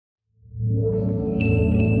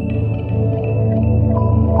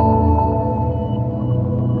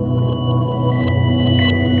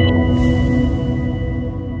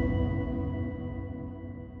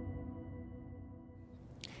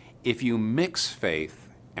if you mix faith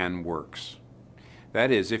and works. That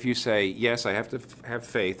is, if you say, yes, I have to have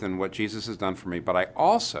faith in what Jesus has done for me, but I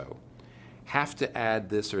also have to add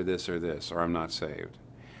this or this or this, or I'm not saved,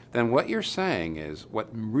 then what you're saying is what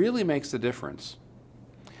really makes the difference,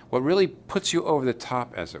 what really puts you over the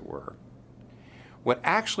top, as it were, what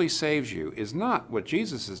actually saves you is not what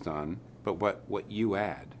Jesus has done, but what you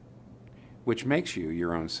add, which makes you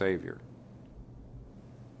your own Savior.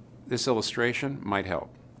 This illustration might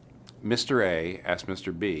help. Mr. A asked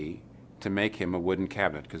Mr. B to make him a wooden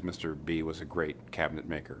cabinet because Mr. B was a great cabinet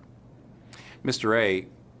maker. Mr. A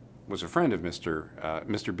was a friend of Mr.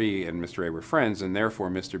 B, and Mr. A were friends, and therefore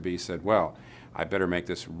Mr. B said, well, I better make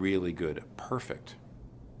this really good, perfect.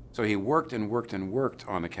 So he worked and worked and worked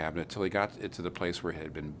on the cabinet till he got it to the place where it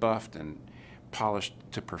had been buffed and polished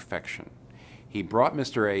to perfection. He brought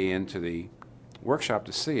Mr. A into the workshop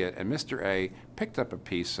to see it, and Mr. A picked up a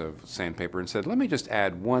piece of sandpaper and said, let me just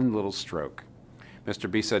add one little stroke. Mr.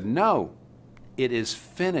 B said, no, it is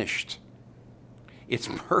finished. It's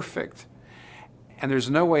perfect. And there's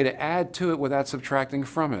no way to add to it without subtracting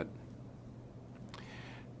from it.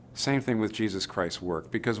 Same thing with Jesus Christ's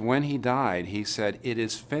work, because when he died, he said, it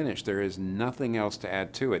is finished. There is nothing else to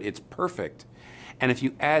add to it. It's perfect. And if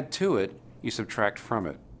you add to it, you subtract from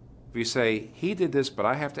it. If you say, he did this, but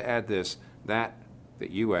I have to add this, that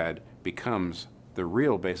you add becomes the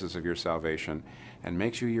real basis of your salvation and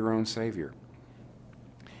makes you your own Savior.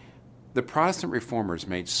 The Protestant reformers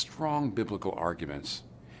made strong biblical arguments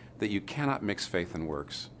that you cannot mix faith and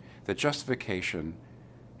works, that justification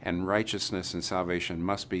and righteousness and salvation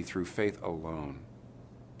must be through faith alone.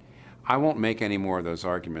 I won't make any more of those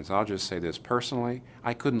arguments. I'll just say this personally,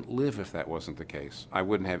 I couldn't live if that wasn't the case. I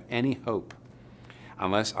wouldn't have any hope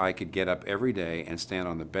unless I could get up every day and stand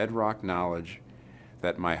on the bedrock knowledge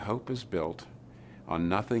that my hope is built on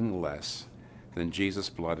nothing less than Jesus'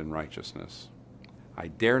 blood and righteousness. I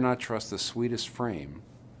dare not trust the sweetest frame,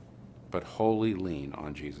 but wholly lean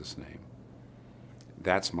on Jesus' name.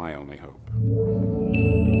 That's my only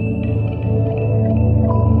hope.